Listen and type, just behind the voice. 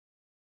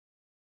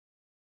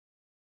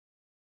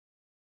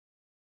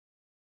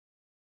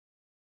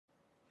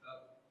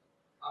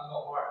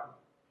not Martin.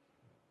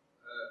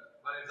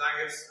 My name's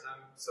Angus, and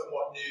I'm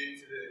somewhat new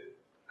to the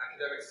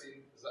academic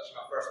scene. This is actually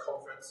my first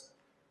conference.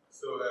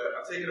 So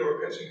I've taken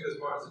over pitching because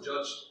Martin's a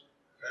judge.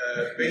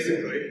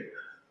 Basically,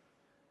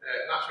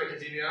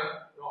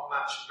 MatchMakedemia, not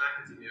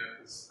MatchMakedemia,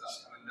 because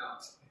that's kind of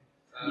nuts.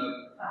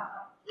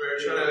 We're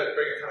trying to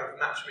bring a kind of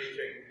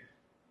matchmaking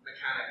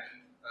mechanic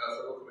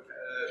for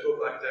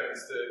local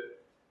academics to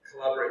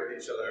collaborate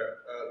with each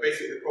other.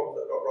 Basically, the problem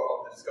that got brought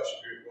up in the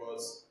discussion group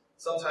was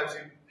sometimes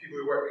people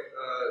who work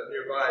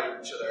nearby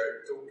each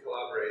other don't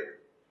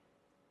collaborate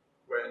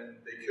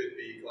when they could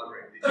be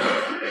collaborating with each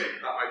other.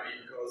 That might be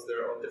because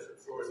they're on different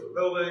floors of a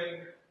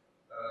building,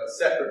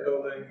 separate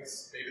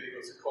buildings, maybe they go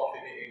to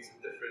coffee meetings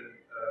with different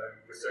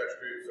research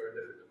groups or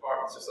in different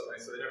departments or something,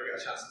 so they never get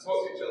a chance to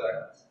talk to each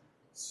other.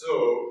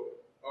 So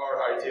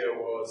our idea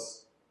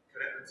was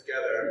connect them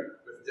together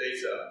with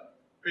data,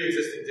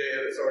 pre-existing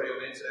data that's already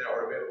on the internet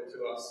or available to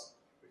us.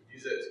 We can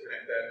use it to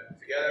connect them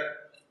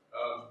together.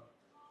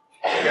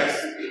 I guess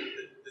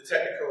the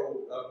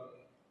technical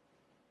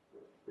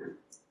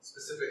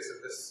specifics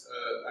of this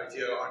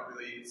idea aren't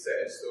really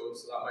set in stone,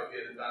 so that might be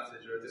an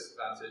advantage or a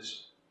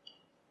disadvantage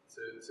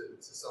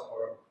to some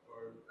or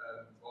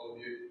all of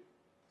you.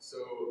 So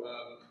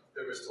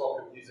there was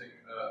talk of using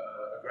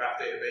a graph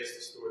database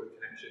to store the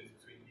connections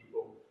between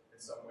people in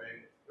some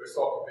way. There was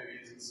talk of maybe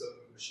using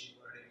some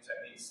machine learning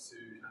techniques to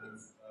kind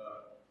of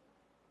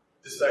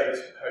decide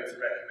how to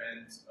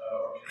recommend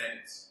or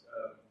connect,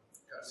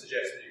 kind of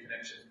suggest new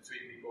connections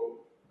between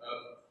people.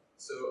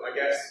 So I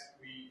guess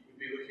we would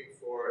be looking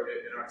for,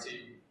 in our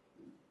team,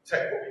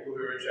 technical people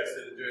who are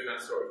interested in doing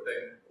that sort of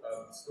thing,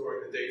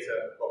 storing the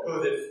data, or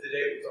pulling the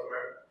data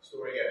somewhere,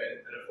 storing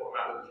it in a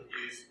format that we can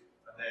use,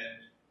 and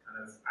then kind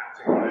of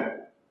acting on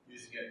it,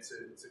 using it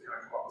to kind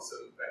of come up with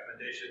some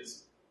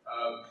recommendations.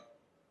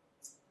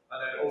 And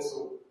then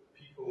also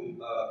people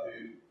who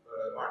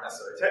aren't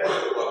necessarily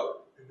technical,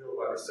 but who know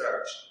about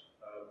research,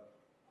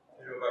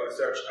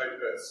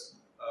 outputs,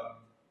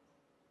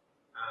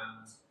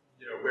 and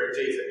where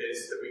data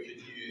is that we could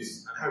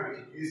use and how we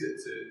can use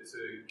it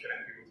to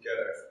connect people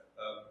together.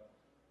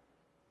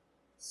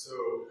 So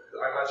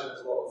I imagine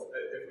there's a lot of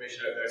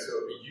information out there, so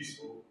it would be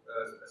useful,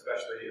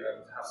 especially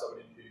to have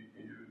somebody who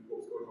knew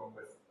what was going on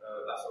with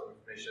that sort of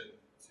information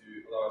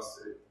to allow us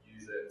to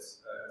use it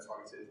in a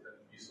targeted and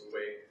useful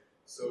way.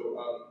 So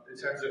in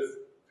terms of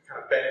the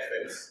kind of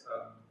benefits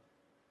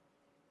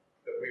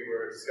that we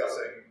were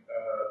discussing,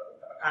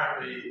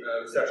 apparently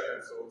research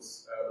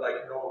councils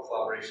like novel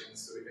collaborations,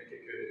 so we think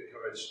it could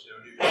encourage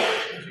new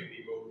collaboration between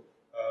people.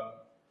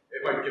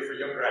 It might be good for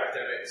younger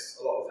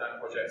academics. A lot of the time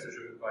projects are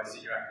driven by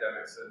senior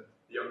academics, and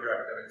the younger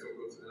academics don't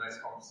go to the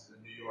nice conferences in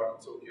New York and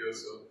Tokyo,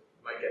 so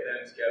we might get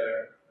them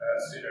together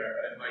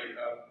sooner, and it might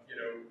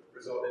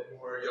result in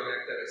more young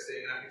academics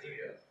staying in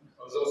academia.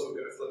 I was also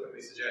going to flippantly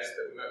suggest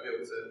that we might be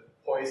able to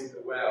poison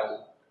the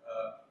well.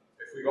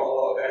 If we got a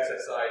lot of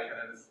SSI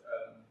kind of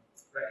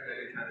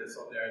recommended candidates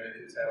on there, they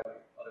could tell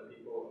other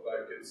people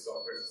about good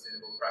software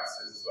sustainable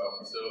practices as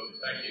well. So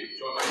thank you.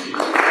 Join my team.